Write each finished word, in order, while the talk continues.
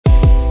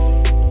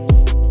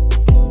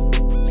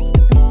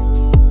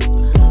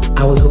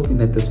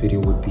that this video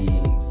would be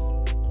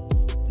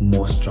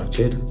more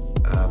structured.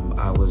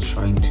 I was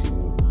trying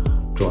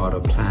to draw out a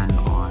plan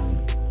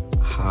on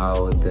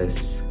how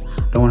this,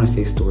 I don't want to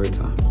say story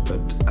time,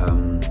 but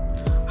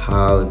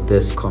how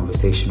this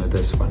conversation or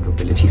this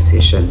vulnerability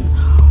session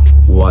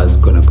was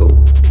gonna go.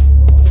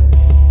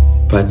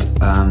 But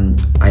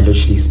I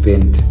literally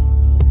spent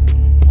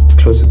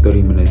close to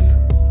 30 minutes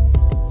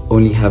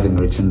only having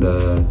written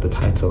the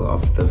title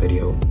of the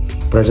video.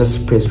 But I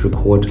just pressed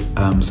record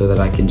so that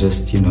I can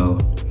just,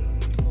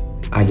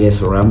 I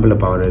guess ramble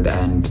about it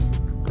and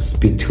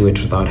speak to it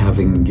without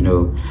having,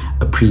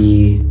 a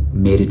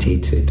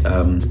premeditated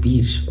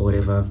speech or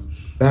whatever.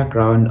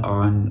 Background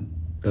on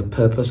the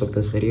purpose of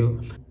this video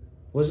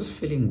was just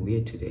feeling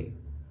weird today.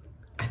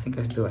 I think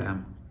I still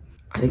am.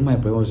 I think my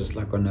brain was just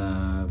like on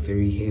a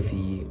very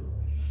heavy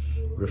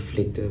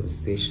reflective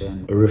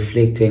session,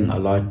 reflecting a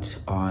lot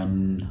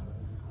on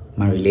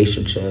my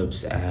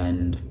relationships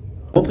and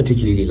more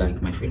particularly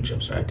like my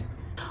friendships, right?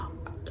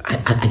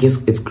 I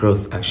guess it's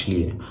growth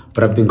actually,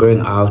 but I've been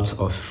growing out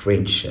of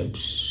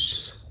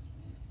friendships.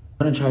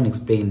 I'm gonna try and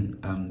explain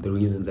the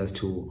reasons as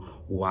to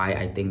why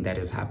I think that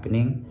is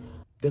happening.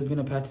 There's been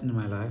a pattern in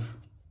my life,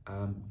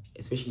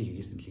 especially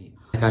recently.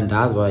 But I'm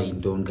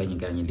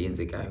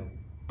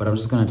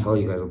just gonna tell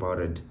you guys about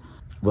it.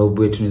 Well,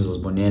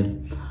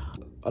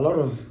 a lot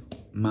of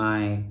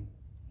my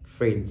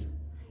friends,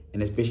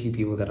 and especially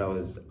people that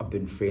I've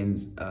been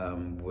friends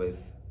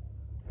with,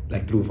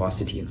 like through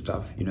varsity and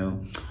stuff,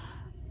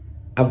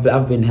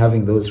 I've been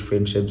having those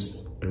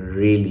friendships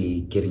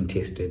really getting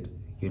tested,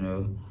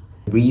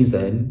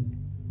 Reason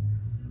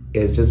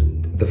is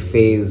just the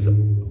phase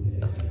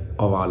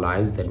of our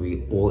lives that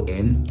we all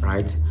in,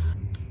 right?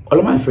 All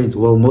of my friends,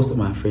 well, most of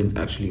my friends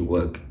actually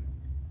work.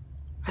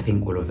 I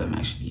think all of them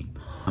actually.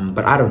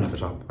 But I don't have a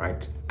job,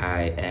 right?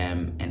 I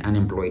am an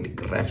unemployed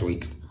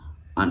graduate,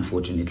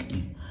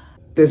 unfortunately.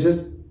 There's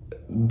just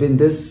been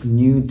this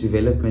new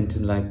development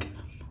in like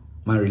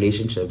my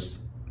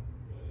relationships.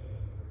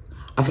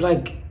 I feel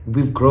like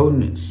we've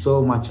grown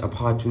so much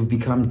apart. We've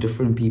become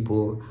different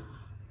people.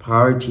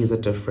 Priorities are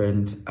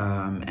different.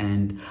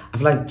 And I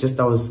feel like just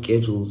our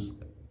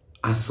schedules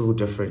are so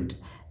different.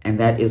 And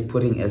that is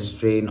putting a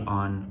strain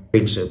on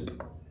friendship,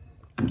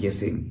 I'm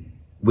guessing,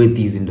 with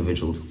these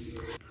individuals.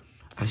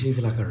 I actually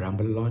feel like I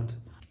ramble a lot.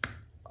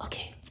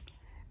 Okay.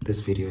 This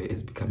video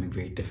is becoming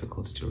very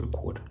difficult to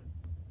record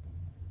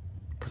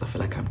because I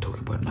feel like I'm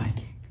talking about my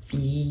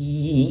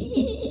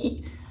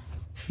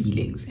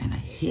feelings and I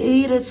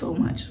hate it so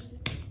much.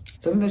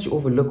 Something that you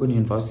overlook when you're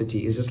in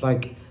varsity is just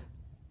like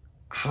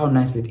how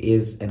nice it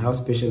is and how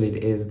special it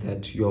is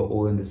that you're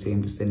all in the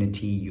same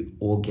vicinity. You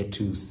all get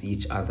to see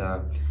each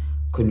other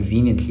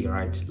conveniently,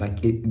 right? Like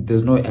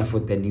there's no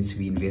effort that needs to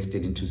be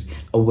invested into,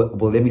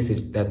 well, let me say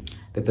that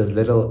there's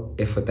little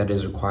effort that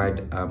is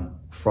required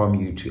from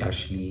you to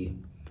actually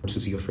to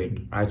see your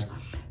friend, right?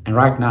 And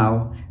right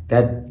now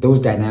that those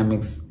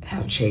dynamics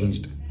have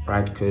changed,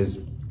 right?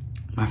 Because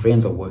my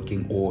friends are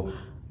working, or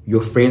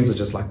your friends are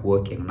just like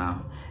working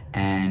now,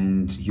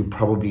 and you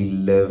probably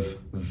live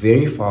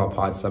very far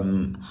apart.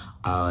 Some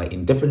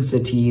in different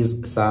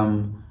cities,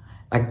 some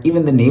like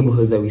even the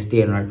neighborhoods that we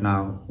stay in right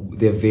now,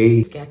 they're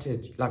very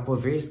scattered. Like we're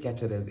very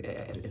scattered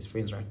as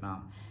friends right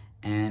now,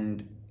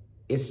 and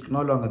it's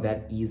no longer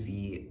that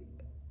easy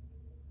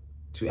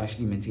to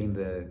actually maintain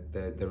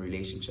the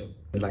relationship.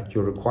 Like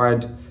you're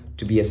required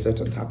to be a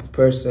certain type of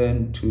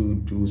person, to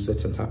do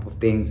certain type of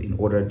things in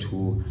order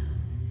to,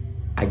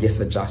 I guess,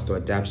 adjust or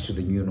adapt to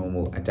the new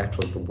normal. Adapt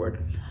was the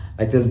word.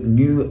 Like there's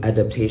new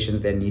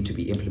adaptations that need to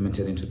be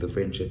implemented into the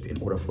friendship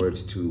in order for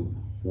it to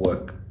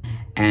work.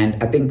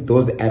 And I think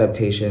those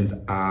adaptations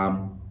are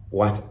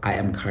what I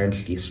am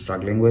currently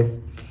struggling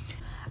with.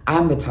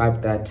 I'm the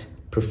type that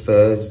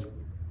prefers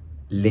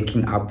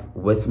linking up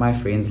with my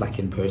friends like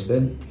in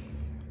person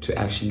to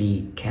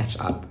actually catch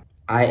up.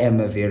 I am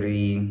a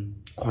very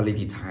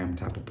quality time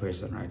type of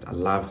person, right? I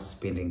love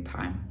spending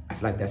time. I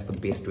feel like that's the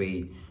best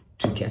way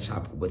to catch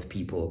up with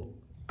people.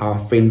 Our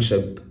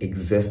friendship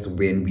exists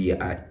when we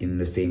are in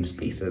the same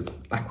spaces,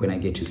 like when I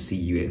get to see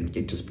you and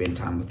get to spend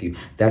time with you.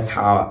 That's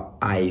how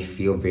I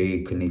feel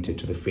very connected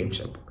to the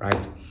friendship,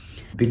 right?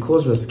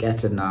 Because we're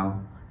scattered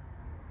now,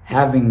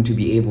 having to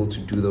be able to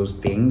do those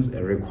things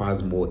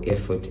requires more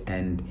effort,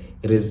 and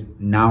it is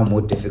now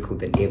more difficult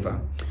than ever.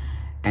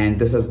 And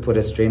this has put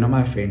a strain on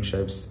my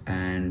friendships,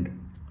 and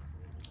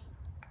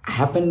I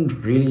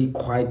haven't really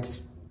quite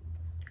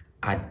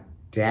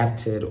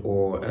adapted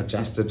or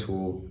adjusted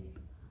to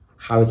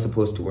how it's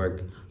supposed to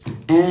work.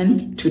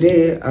 And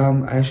today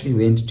I actually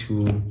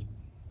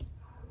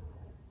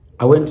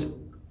I went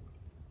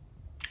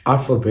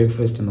out for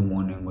breakfast in the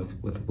morning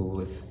with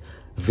a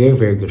very,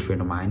 very good friend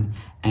of mine,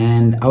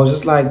 and I was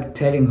just like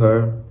telling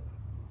her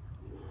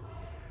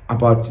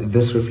about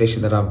this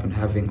reflection that I've been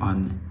having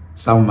on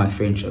some of my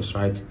friendships,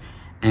 right?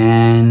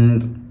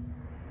 And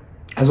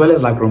as well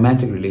as like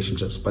romantic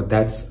relationships, but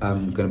that's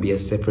gonna be a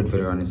separate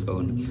video on its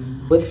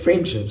own. With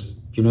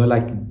friendships,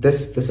 like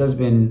this has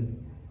been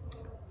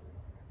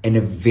a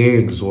very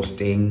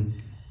exhausting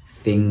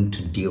thing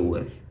to deal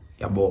with,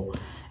 Yabo.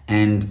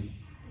 And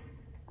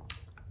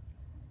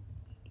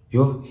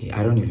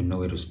I don't even know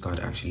where to start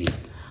actually.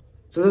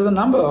 So there's a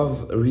number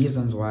of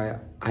reasons why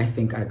I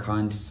think I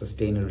can't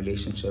sustain a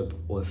relationship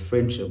or a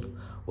friendship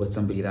with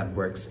somebody that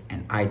works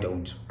and I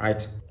don't,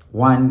 right?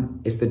 One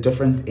is the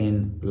difference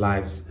in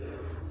lives.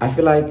 I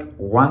feel like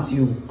once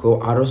you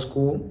go out of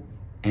school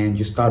and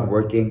you start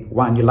working,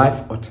 one, your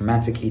life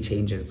automatically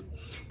changes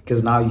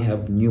because now you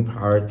have new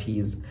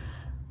priorities.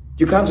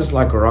 You can't just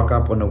like rock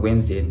up on a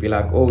Wednesday and be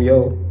like, oh,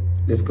 yo,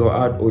 let's go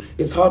out.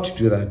 It's hard to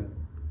do that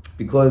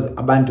because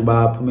abantu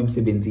baphuma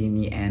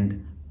emsebenzini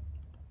and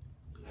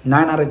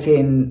 9 out of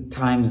 10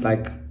 times,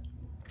 like,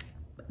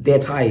 they're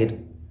tired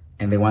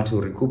and they want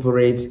to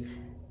recuperate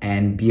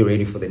and be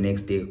ready for the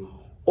next day.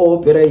 Or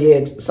better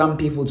yet, some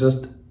people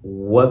just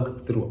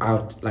work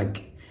throughout,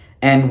 like,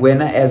 and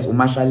when as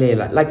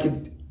umashalela, like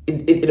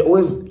it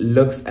always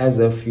looks as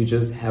if you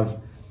just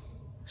have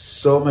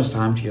so much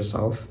time to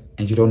yourself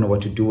and you don't know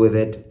what to do with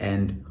it,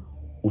 and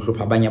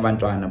uhlupha abanye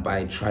abantwana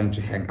by trying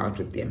to hang out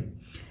with them.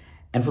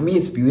 And for me,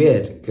 it's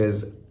weird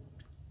because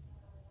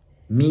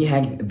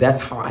that's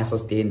how I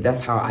sustain,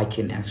 that's how I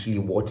can actually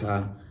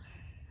water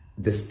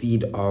the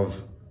seed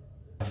of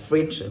a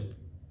friendship.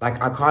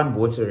 Like, I can't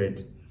water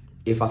it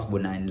if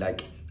asbonani.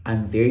 Like,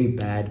 I'm very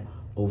bad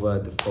over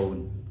the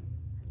phone.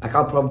 Like,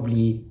 I'll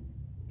probably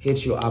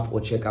hit you up or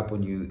check up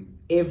on you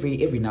every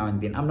now and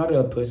then. I'm not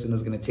a person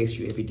who's gonna text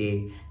you every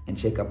day and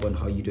check up on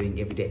how you're doing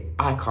every day.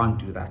 I can't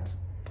do that.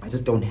 I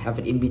just don't have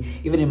it in me,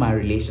 even in my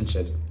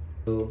relationships.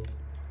 So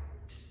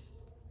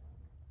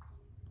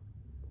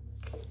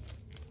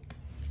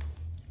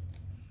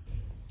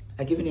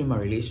like, even in my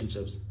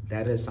relationships,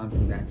 that is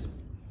something that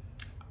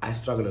I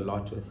struggle a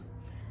lot with.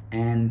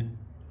 And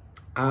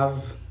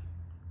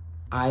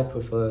I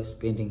prefer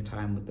spending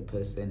time with the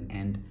person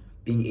and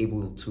being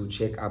able to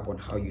check up on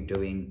how you're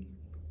doing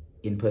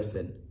in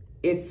person.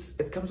 It's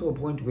come to a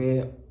point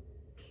where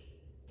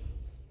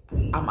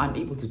I'm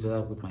unable to do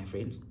that with my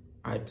friends,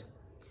 right?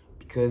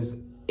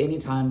 Because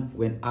anytime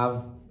when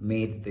I've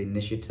made the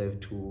initiative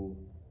to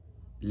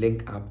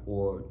link up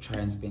or try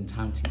and spend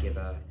time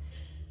together,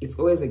 it's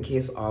always a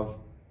case of,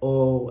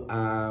 oh,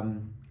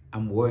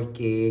 I'm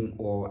working,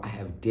 or I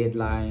have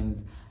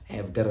deadlines, I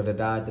have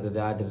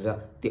da-da-da-da.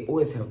 They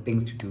always have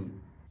things to do.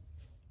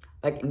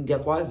 Like,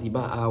 ndiyakwazi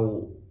ba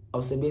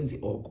awusebenzi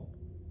oko.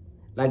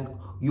 Like,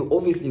 you're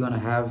obviously gonna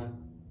have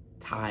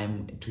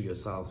time to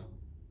yourself,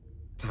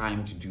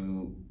 time to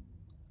do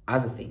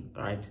other things,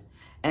 right?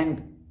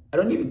 And I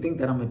don't even think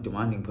that I'm a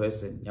demanding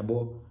person,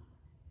 yabo.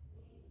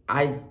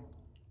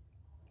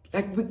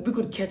 We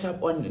could catch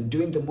up on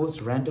doing the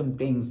most random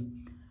things.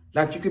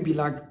 Like, you could be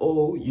like,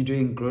 oh, you're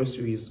doing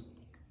groceries,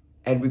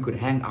 and we could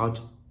hang out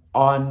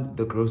on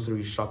the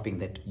grocery shopping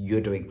that you're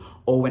doing.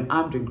 Or when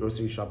I'm doing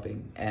grocery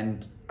shopping,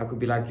 and I could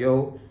be like,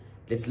 yo,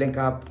 let's link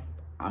up.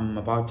 I'm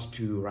about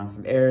to run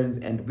some errands,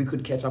 and we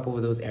could catch up over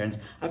those errands.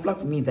 I feel like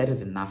for me, that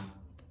is enough,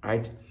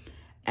 right?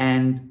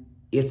 And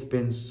it's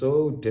been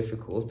so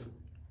difficult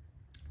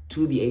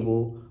to be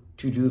able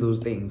to do those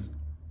things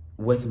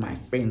with my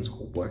friends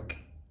who work,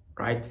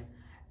 right?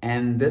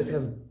 And this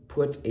has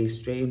put a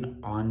strain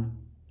on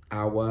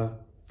our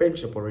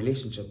friendship or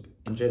relationship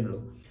in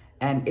general.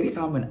 And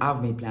anytime when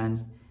I've made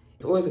plans,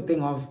 it's always a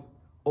thing of,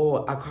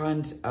 oh, I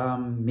can't,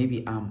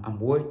 maybe I'm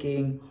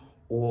working,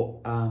 or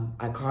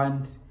I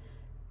can't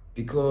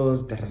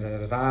because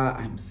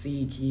I'm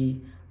sick.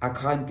 I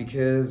can't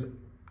because,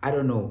 I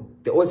don't know.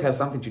 They always have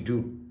something to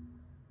do.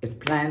 It's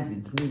plans,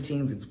 it's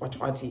meetings, it's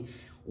watty,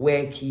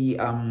 worky,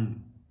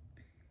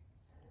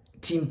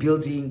 team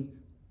building,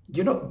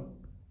 you know,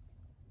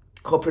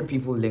 corporate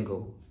people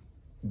lingo,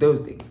 those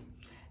things.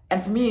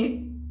 And for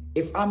me,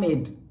 if I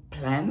made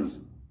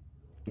plans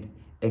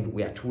and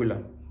we are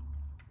tula,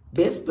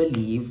 best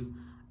believe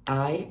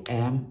I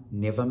am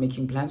never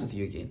making plans with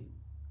you again.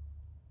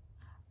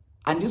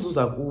 And this was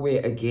a good way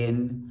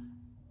again,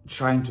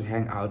 trying to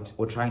hang out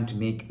or trying to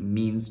make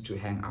means to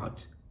hang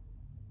out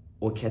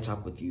or catch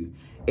up with you.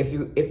 If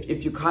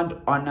you can't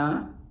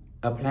honor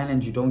a plan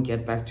and you don't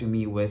get back to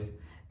me with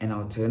an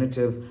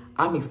alternative,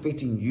 I'm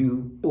expecting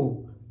you,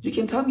 oh, you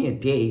can tell me a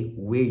day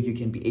where you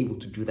can be able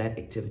to do that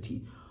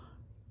activity.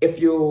 If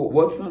you're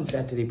working on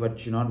Saturday,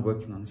 but you're not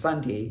working on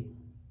Sunday,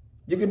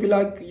 you could be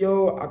like,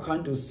 yo, I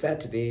can't do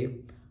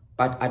Saturday,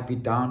 but I'd be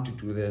down to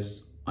do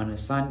this on a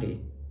Sunday.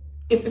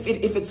 If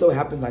it so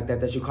happens like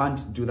that you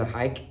can't do the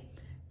hike,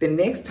 the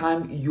next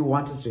time you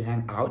want us to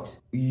hang out,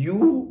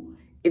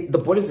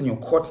 the ball is in your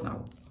court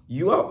now.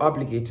 You are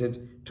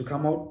obligated to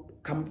come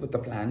up with a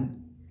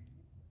plan,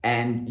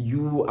 and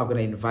you are going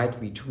to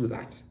invite me to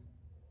that.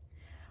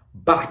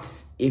 But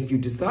if you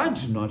decide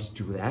to not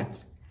do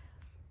that,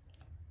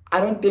 I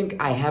don't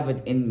think I have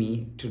it in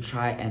me to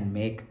try and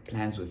make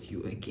plans with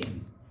you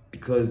again,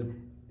 because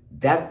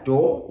that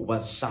door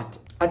was shut.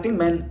 I think,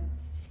 man,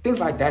 things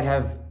like that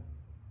have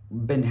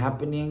been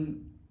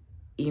happening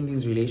in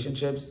these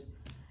relationships,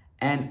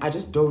 and I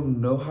just don't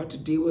know how to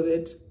deal with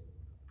it.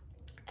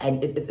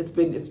 And it's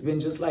been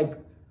just like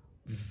a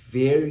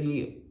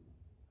very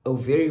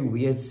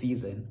weird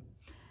season.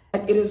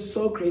 Like, it is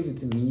so crazy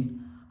to me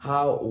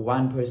how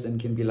one person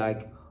can be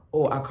like,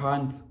 oh, I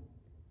can't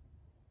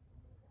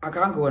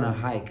go on a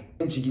hike.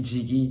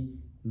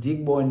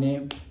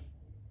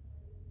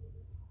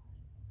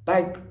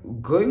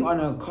 Like going on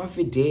a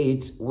coffee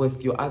date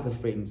with your other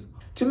friends.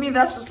 To me,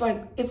 that's just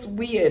like, it's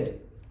weird.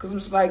 Because I'm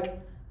just like,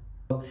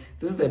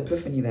 this is the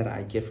epiphany that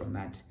I get from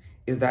that.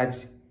 Is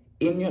that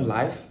in your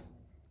life,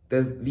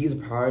 there's these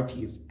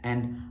priorities.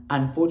 And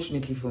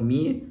unfortunately for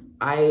me,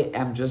 I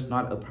am just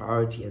not a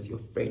priority as your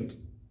friend.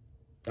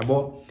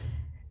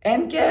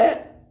 And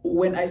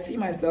when I see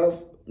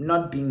myself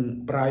not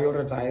being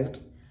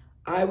prioritized,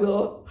 I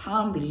will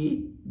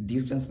humbly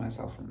distance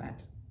myself from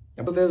that.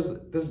 But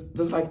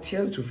there's like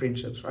tiers to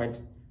friendships, right?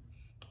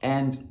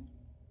 And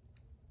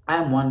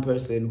I'm one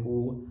person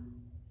who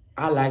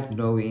I like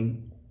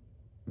knowing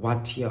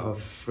what tier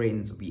of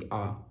friends we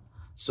are,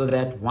 so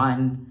that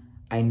one,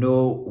 I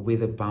know where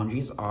the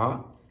boundaries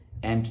are,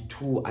 and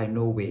two, I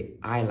know where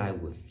I lie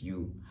with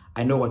you.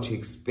 I know what to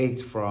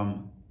expect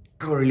from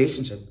our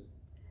relationship.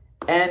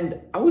 And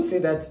I would say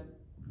that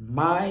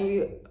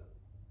my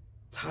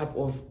type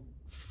of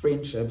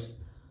friendships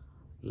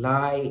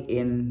lie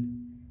in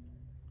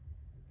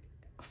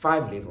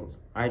 5 levels,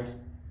 right?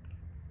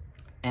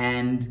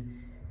 And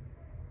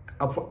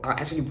I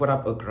actually put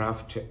up a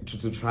graph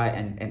to try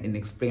and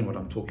explain what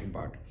I'm talking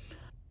about.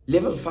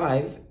 Level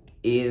 5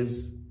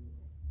 is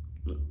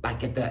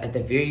like at the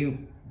very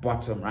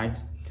bottom,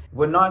 right?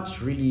 We're not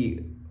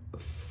really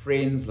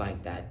friends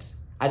like that.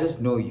 I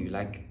just know you,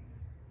 like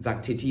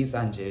Zaktiti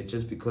Sanje,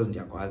 just because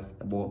Ndiakwazi.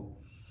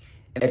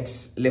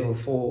 At level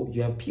 4,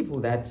 you have people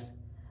that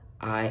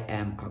I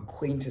am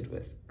acquainted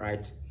with,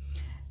 right?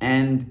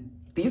 And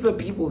these are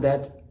people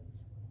that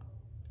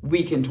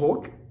we can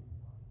talk.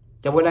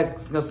 They were like,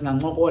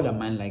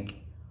 man, like,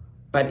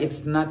 but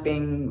it's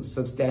nothing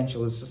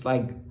substantial. It's just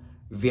like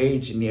very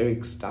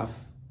generic stuff.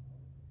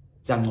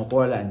 Like,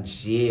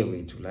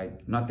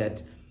 not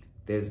that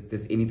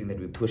there's anything that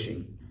we're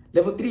pushing.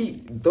 Level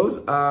 3,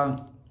 those are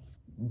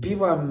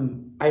people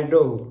I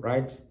know,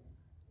 right?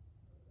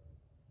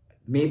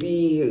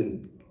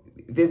 Maybe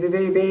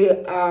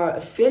they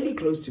are fairly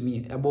close to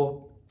me,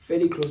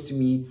 fairly close to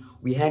me.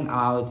 We hang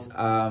out,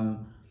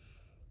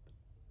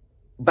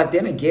 but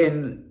then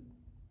again,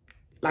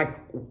 like,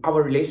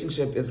 our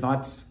relationship is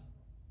not,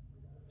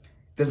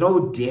 there's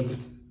no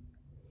depth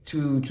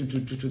to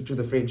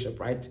the friendship,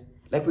 right?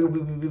 Like,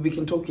 we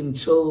can talk and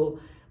chill,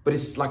 but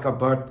it's like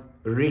about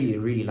really,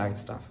 really light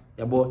stuff.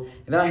 And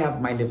then I have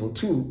my level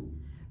 2.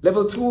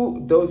 Level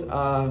 2, those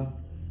are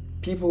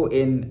people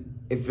in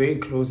a very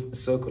close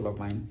circle of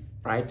mine,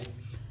 right?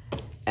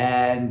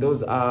 And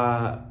those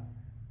are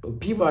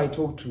people I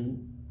talk to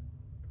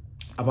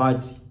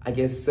about, I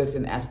guess,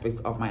 certain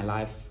aspects of my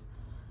life.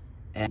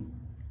 And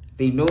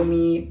they know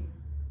me.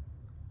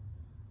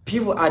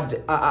 People I'd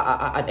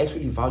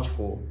actually vouch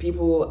for.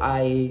 People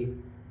I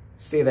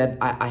say that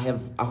I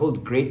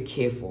hold great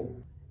care for.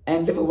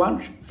 And level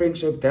 1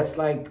 friendship, that's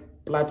like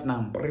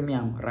platinum,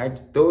 premium, right?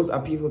 Those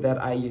are people that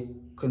I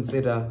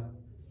consider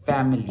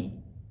family,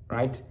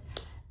 right?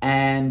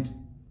 And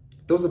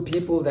those are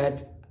people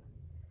that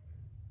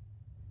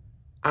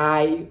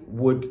I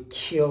would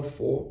kill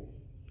for,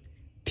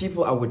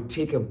 people I would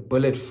take a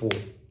bullet for,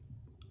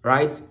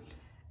 right?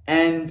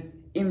 And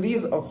in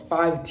these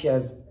 5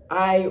 tiers,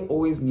 I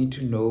always need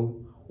to know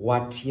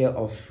what tier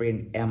of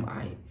friend am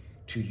I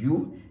to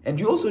you. And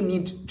you also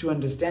need to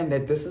understand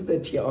that this is the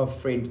tier of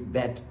friend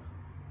that,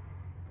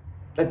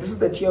 like, this is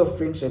the tier of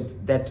friendship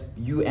that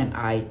you and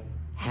I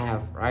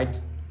have, right?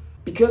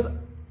 Because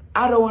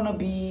I don't want to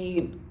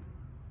be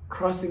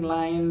crossing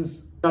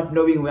lines, not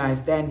knowing where I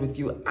stand with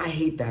you. I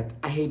hate that.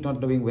 I hate not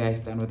knowing where I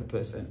stand with a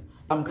person.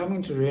 I'm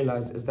coming to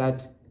realize is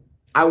that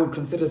I would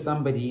consider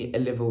somebody a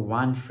level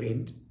 1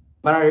 friend,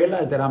 but I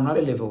realize that I'm not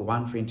a level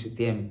 1 friend to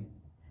them.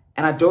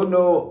 And I don't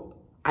know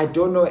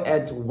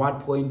at what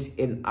point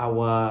in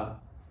our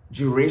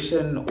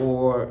duration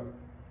or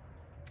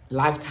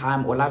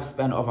lifetime or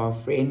lifespan of our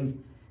friends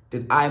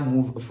did I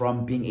move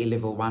from being a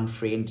level 1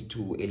 friend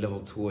to a level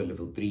 2 or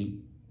level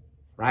 3,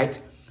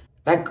 right?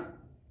 Like,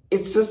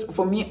 it's just,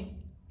 for me,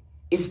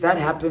 if that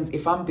happens,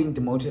 if I'm being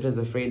demoted as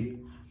a friend,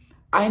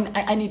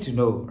 I need to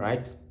know,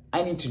 right?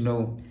 I need to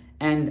know.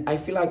 And I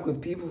feel like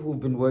with people who've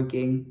been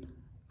working,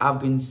 I've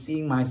been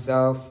seeing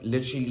myself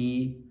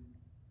literally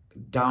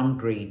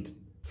downgrade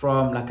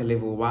from like a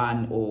level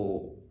 1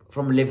 or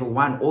from level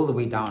 1 all the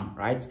way down,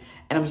 right?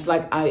 And I'm just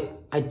like, I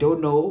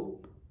don't know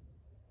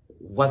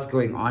what's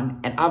going on.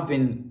 And I've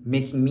been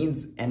making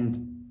means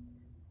and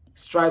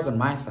strides on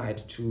my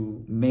side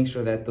to make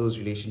sure that those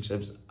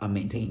relationships are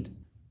maintained.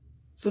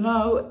 So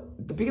now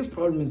the biggest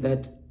problem is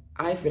that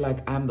I feel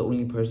like I'm the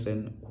only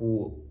person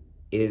who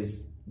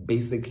is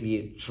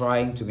basically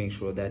trying to make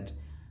sure that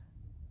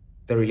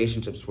the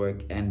relationships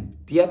work, and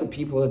the other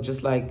people are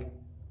just like,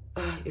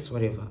 it's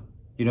whatever,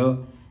 you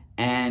know?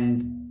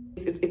 And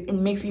it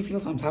makes me feel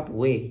some type of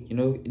way, you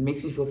know? It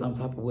makes me feel some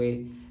type of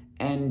way.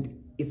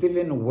 And it's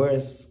even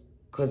worse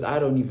because I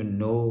don't even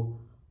know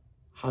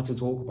how to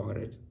talk about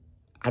it.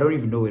 I don't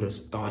even know where to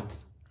start,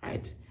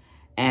 right?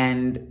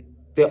 And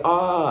there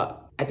are,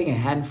 I think, a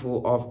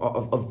handful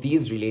of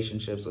these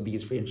relationships or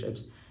these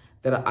friendships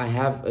that I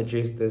have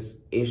addressed this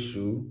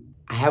issue.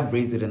 I have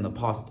raised it in the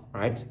past,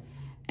 right?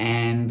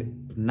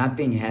 And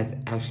nothing has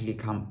actually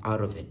come out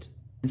of it.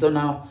 And so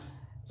now,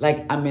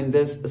 like, I'm in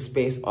this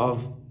space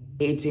of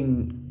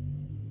hating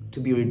to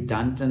be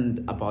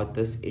redundant about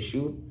this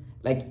issue.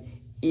 Like,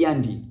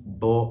 Iandi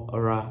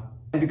Bora.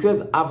 And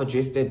because I've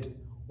addressed it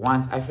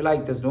once, I feel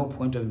like there's no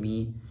point of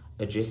me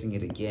addressing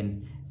it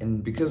again.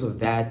 And because of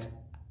that,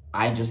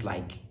 I just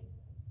like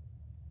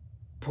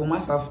pull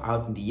myself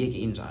out in the yeke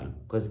injal,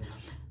 because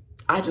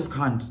I just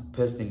can't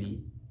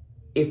personally.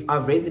 If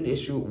I've raised an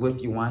issue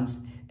with you once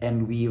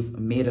and we've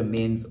made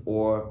amends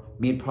or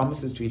made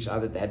promises to each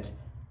other that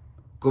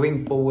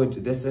going forward,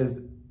 this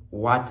is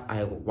what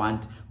I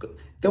want.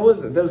 There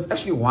was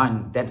actually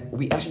one that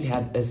we actually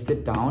had a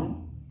sit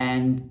down,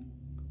 and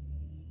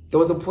there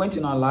was a point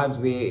in our lives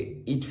where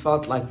it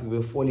felt like we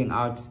were falling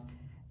out,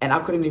 and I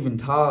couldn't even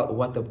tell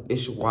what the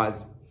issue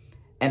was.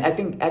 And I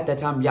think at that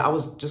time, yeah, I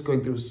was just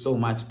going through so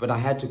much, but I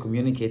had to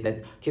communicate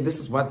that, okay, this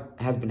is what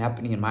has been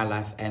happening in my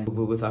life and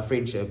with our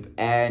friendship.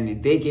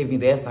 And they gave me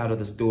their side of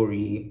the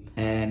story,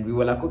 and we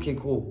were like, okay,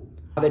 cool.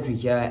 Now that we're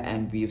here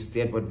and we've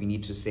said what we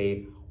need to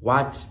say,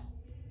 what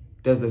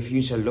does the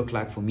future look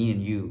like for me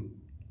and you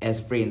as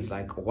friends?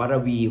 Like, what are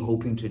we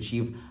hoping to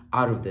achieve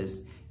out of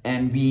this?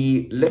 And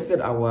we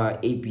listed our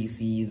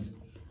ABCs,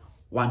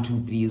 1, 2,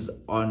 3s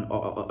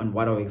on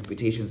what our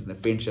expectations in the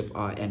friendship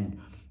are and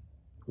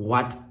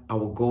what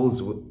our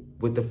goals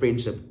with the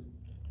friendship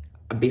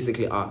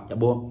basically are.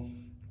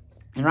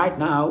 And right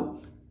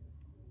now,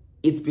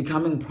 it's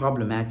becoming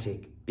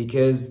problematic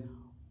because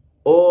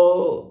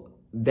all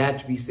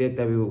that we said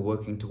that we were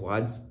working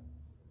towards,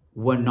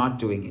 we're not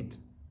doing it.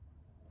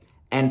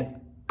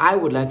 And I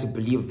would like to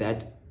believe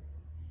that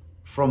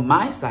from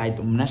my side,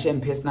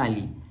 Mnashem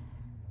personally,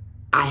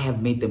 I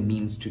have made the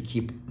means to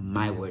keep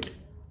my word.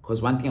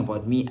 Because one thing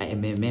about me, I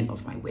am a man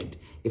of my word.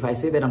 If I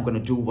say that I'm going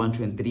to do 1,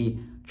 2, and 3,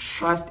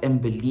 trust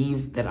and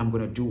believe that I'm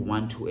going to do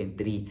 1, 2, and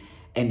 3.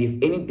 And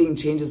if anything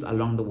changes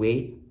along the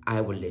way, I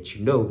will let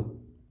you know.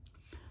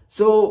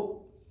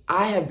 So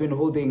I have been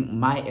holding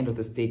my end of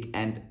the stick,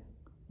 and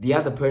the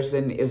other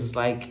person is just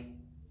like,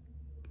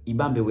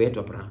 Ibambe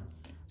wetopra.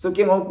 So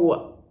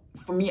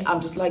for me, I'm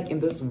just like in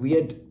this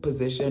weird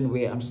position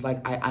where I'm just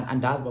like,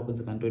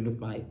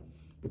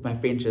 with my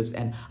friendships,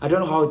 and I don't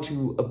know how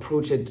to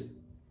approach it.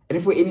 And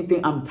if for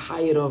anything, I'm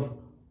tired of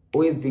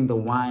always being the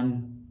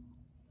one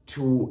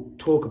to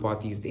talk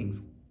about these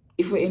things.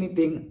 If for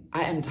anything,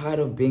 I am tired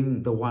of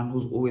being the one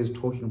who's always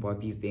talking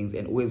about these things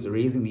and always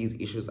raising these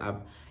issues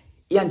up.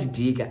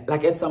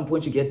 Like at some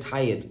point you get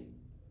tired.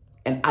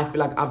 And I feel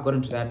like I've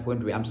gotten to that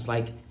point where I'm just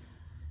like,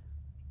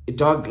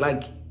 dog,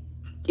 like,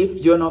 if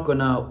you're not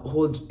gonna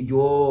hold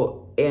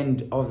your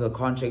end of the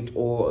contract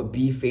or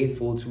be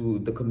faithful to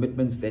the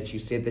commitments that you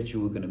said that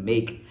you were gonna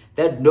make,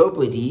 that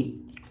nobody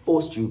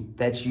forced you,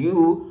 that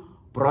you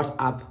brought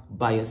up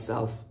by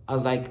yourself. I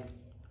was like,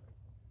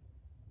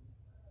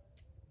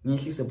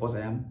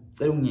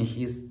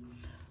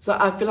 so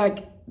I feel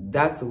like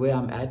that's where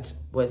I'm at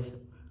with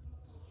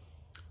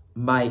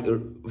my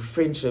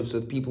friendships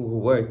with people who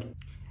work.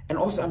 And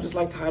also, I'm just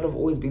like tired of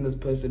always being this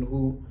person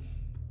who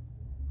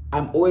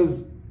I'm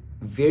always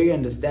very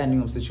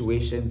understanding of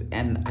situations,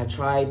 and I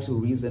try to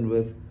reason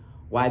with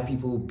why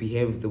people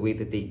behave the way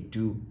that they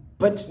do.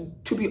 But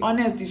to be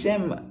honest,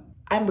 Hishem,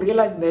 I'm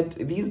realizing that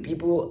these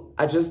people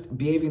are just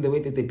behaving the way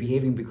that they're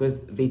behaving because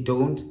they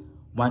don't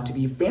want to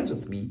be friends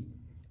with me.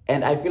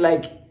 And I feel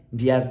like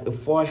there's a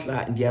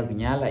forsla and there's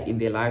nyala in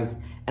their lives.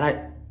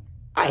 And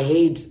I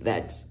hate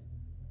that.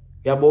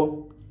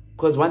 Yabo?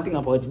 Because one thing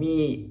about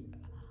me,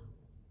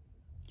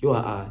 you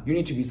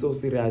need to be so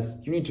serious.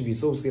 You need to be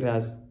so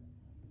serious.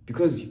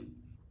 Because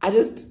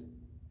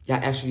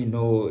actually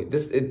no,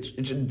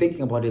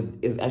 thinking about it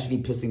is actually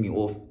pissing me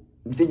off.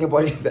 Thinking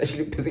about it is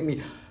actually pissing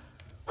me.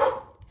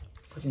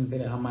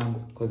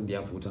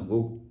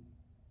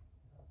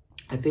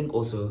 I think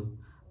also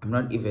I'm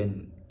not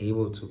even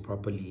able to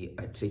properly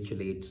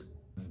articulate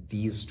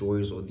these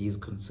stories or these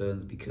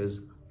concerns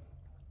because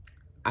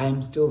I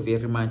am still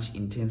very much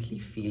intensely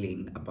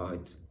feeling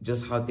about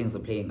just how things are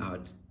playing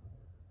out.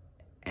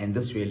 And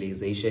this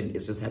realization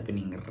is just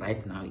happening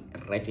right now,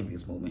 right in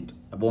this moment.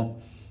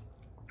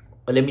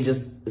 But let me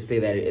just say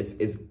that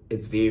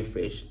it's very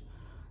fresh.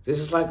 So it's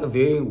just like a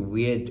very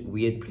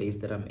weird place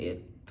that I'm at.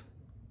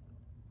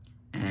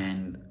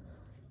 And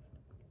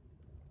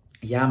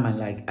yeah, man,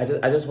 like I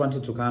just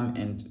wanted to come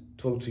and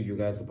talk to you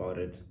guys about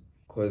it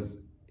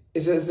because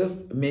it's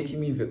just making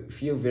me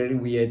feel very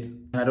weird,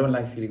 and I don't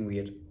like feeling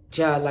weird.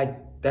 Yeah, like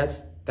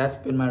that's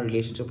been my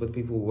relationship with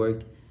people who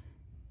work.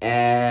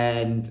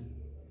 And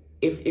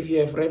if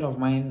you're a friend of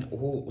mine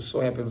who so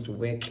happens to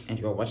work and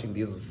you're watching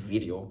this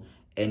video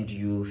and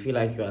you feel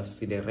like you are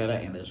Cinderella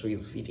and the show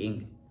is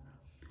fitting,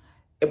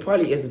 it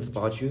probably isn't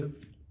about you.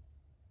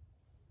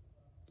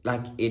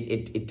 Like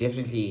it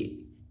definitely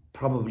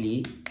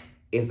probably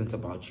isn't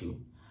about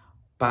you.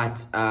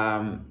 But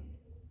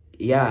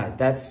yeah,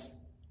 that's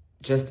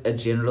just a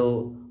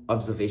general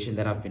observation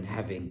that I've been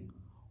having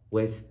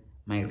with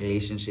my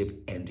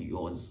relationship and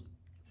yours.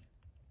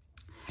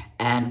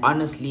 And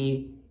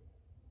honestly,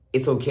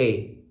 it's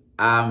okay.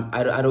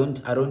 I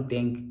don't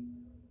think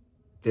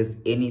there's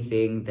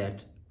anything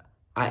that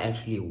I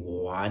actually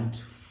want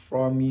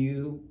from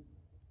you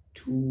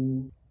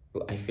to.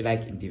 I feel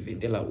like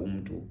ndiventela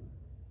umntu.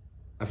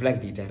 I feel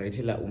like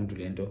ndidirectela umntu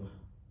lento.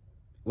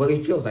 Well,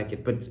 it feels like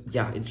it, but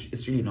yeah,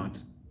 it's really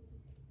not.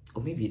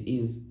 Or maybe it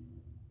is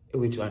a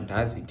way to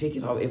undoes. Take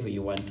it however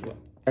you want to.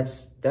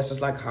 That's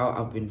just like how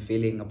I've been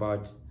feeling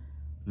about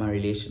my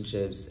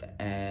relationships.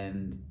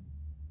 And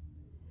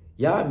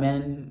yeah,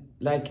 man,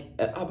 like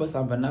I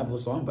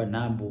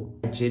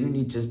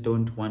genuinely just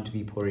don't want to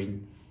be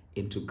pouring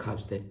into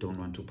cups that don't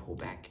want to pour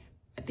back.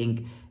 I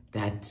think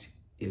that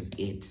is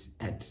it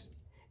at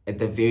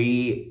the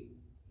very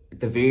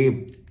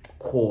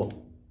core.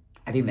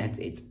 I think that's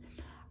it.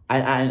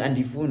 And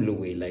the phone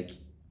way, like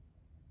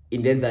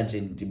in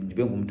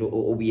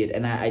weird,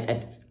 and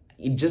I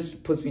it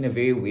just puts me in a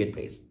very weird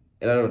place,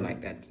 and I don't like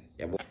that.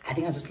 Yeah, but I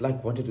think I just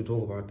like wanted to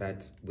talk about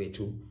that way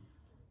too.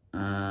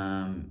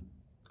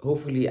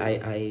 Hopefully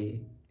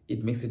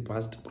it makes it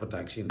past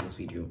production, this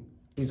video.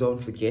 Please don't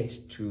forget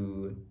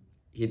to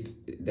hit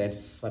that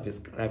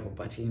subscribe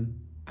button.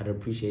 I'd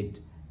appreciate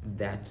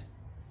that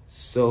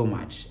so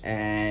much.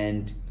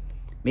 And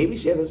maybe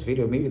share this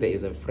video. Maybe there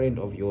is a friend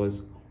of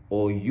yours,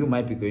 or you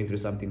might be going through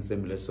something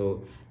similar.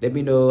 So let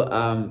me know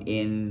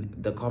in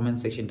the comment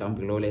section down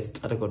below. Let's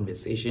start a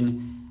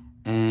conversation.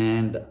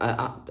 And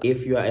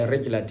if you are a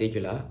regular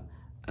degular,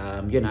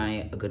 you and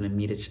I are gonna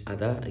meet each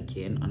other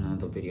again on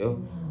another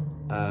video.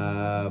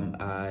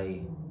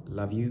 I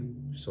love you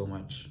so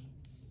much.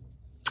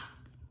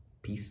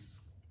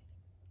 Peace.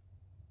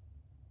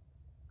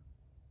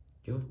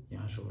 Yo,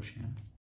 yeah, sure.